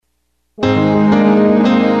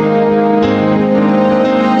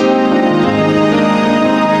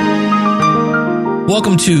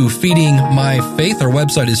Welcome to Feeding My Faith. Our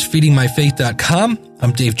website is feedingmyfaith.com.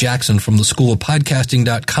 I'm Dave Jackson from the School of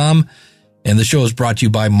Podcasting.com, and the show is brought to you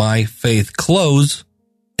by My Faith Clothes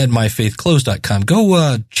at myfaithclothes.com.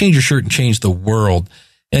 Go change your shirt and change the world.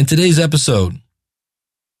 And today's episode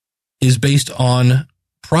is based on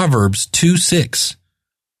Proverbs 2:6.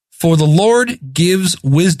 For the Lord gives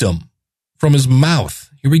wisdom from his mouth.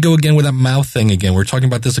 Here we go again with that mouth thing again. We were talking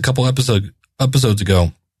about this a couple episodes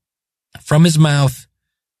ago. From his mouth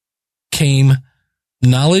came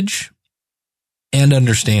knowledge and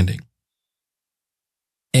understanding.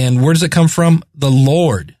 And where does it come from? The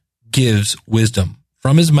Lord gives wisdom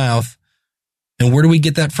from his mouth. And where do we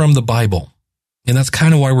get that from? The Bible. And that's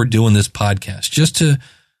kind of why we're doing this podcast. Just a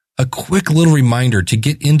quick little reminder to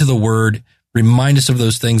get into the Word, remind us of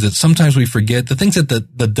those things that sometimes we forget, the things that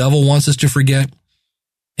the devil wants us to forget,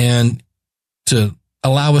 and to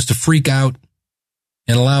allow us to freak out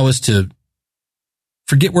and allow us to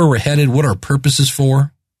forget where we're headed, what our purpose is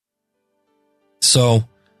for. So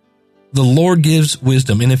the Lord gives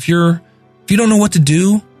wisdom. And if you don't know what to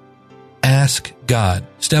do, ask God.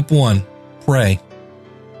 Step 1, pray.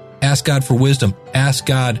 Ask God for wisdom. Ask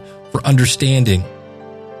God for understanding,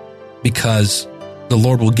 because the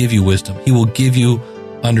Lord will give you wisdom. He will give you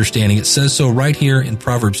understanding. It says so right here in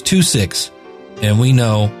Proverbs 2:6. And we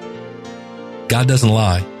know God doesn't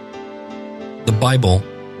lie. The Bible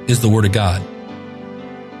is the Word of God.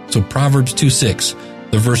 So Proverbs 2:6,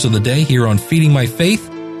 the verse of the day here on Feeding My Faith.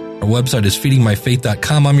 Our website is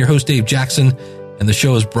feedingmyfaith.com. I'm your host, Dave Jackson, and the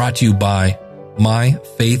show is brought to you by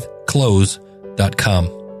myfaithclothes.com.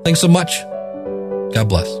 Thanks so much. God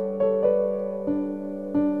bless.